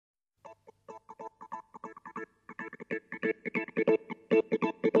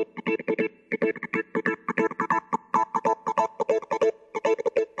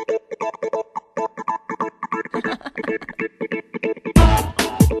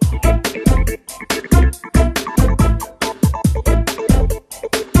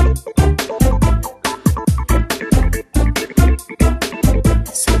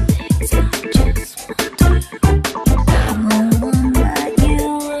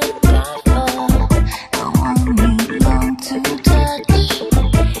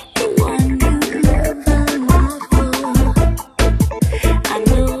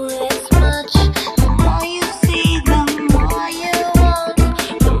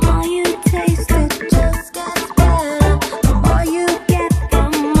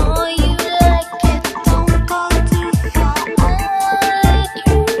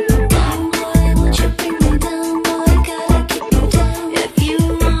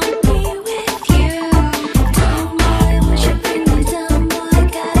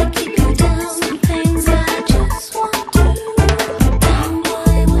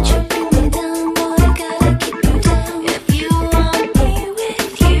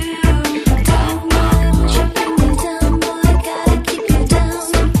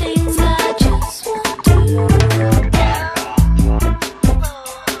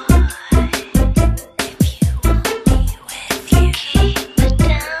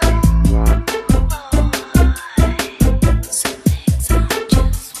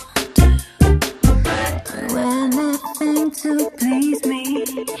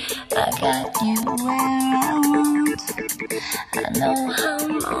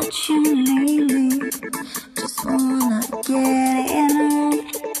much you lately. Just wanna get it on.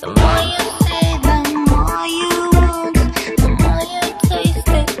 The more you say, the more you want. The more you taste,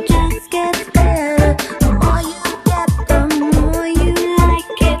 it just gets better. The more you get, the more you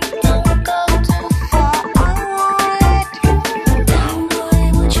like it. Don't go too far, I want it. Down boy,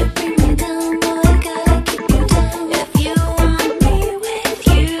 won't you bring me down, boy? Gotta keep you down if you want me with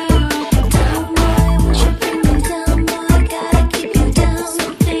you. Down boy, won't you bring me down, boy? Gotta keep you down.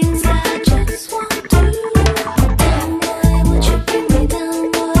 Some things I just won't do. Down boy, won't you bring me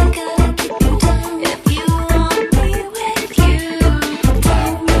down, boy? Gotta keep you down if you want me with you.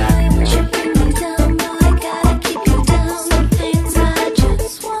 Down boy, won't you bring me down, boy? Gotta keep you down. Some things I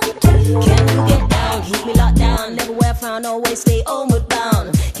just won't do. Can you get down, keep me locked down? Never wear a frown, always stay homeward bound.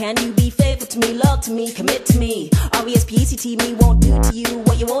 Can you be faithful to me, love to me, commit to me? R-E-S-P-E-C-T, me won't do to you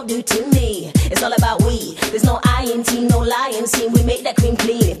what you won't do to me. It's all about we, there's no I-N-T, no lying scene. We make that cream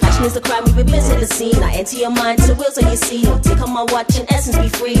clean. If passion is the crime, we revisit the scene. I enter your mind to will so you see. Don't take on my watch and essence be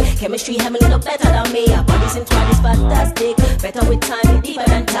free. Chemistry heavenly, no better than me. Our bodies entwined is fantastic. Better with time, deeper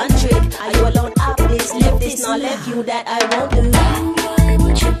than tantric. Are you alone after this? Left this, not left you, that I won't do. Down boy,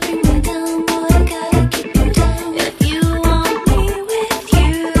 won't you bring me down, boy? Gotta keep you down if you want me with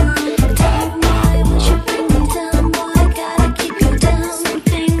you. Down boy, won't you bring me down, boy? Gotta keep you down. Some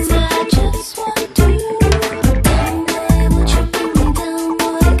things I just won't do. Down boy, won't you bring me down,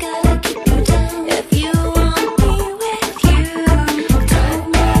 boy? Gotta keep you down if you want me with you. Down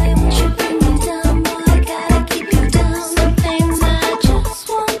boy, won't you bring me down, boy? Gotta keep you down. Some things I just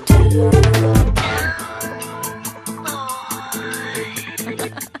won't do.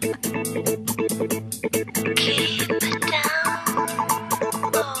 Keep it down,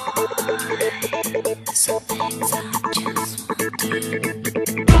 boy. Some things I just won't do.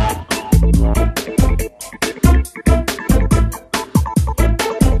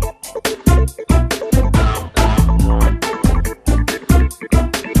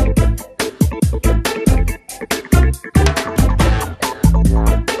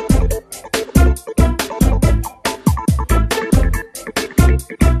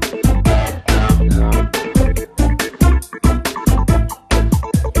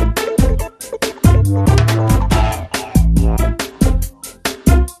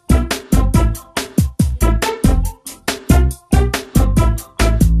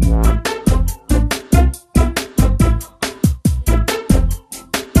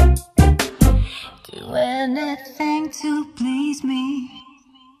 Do anything to please me.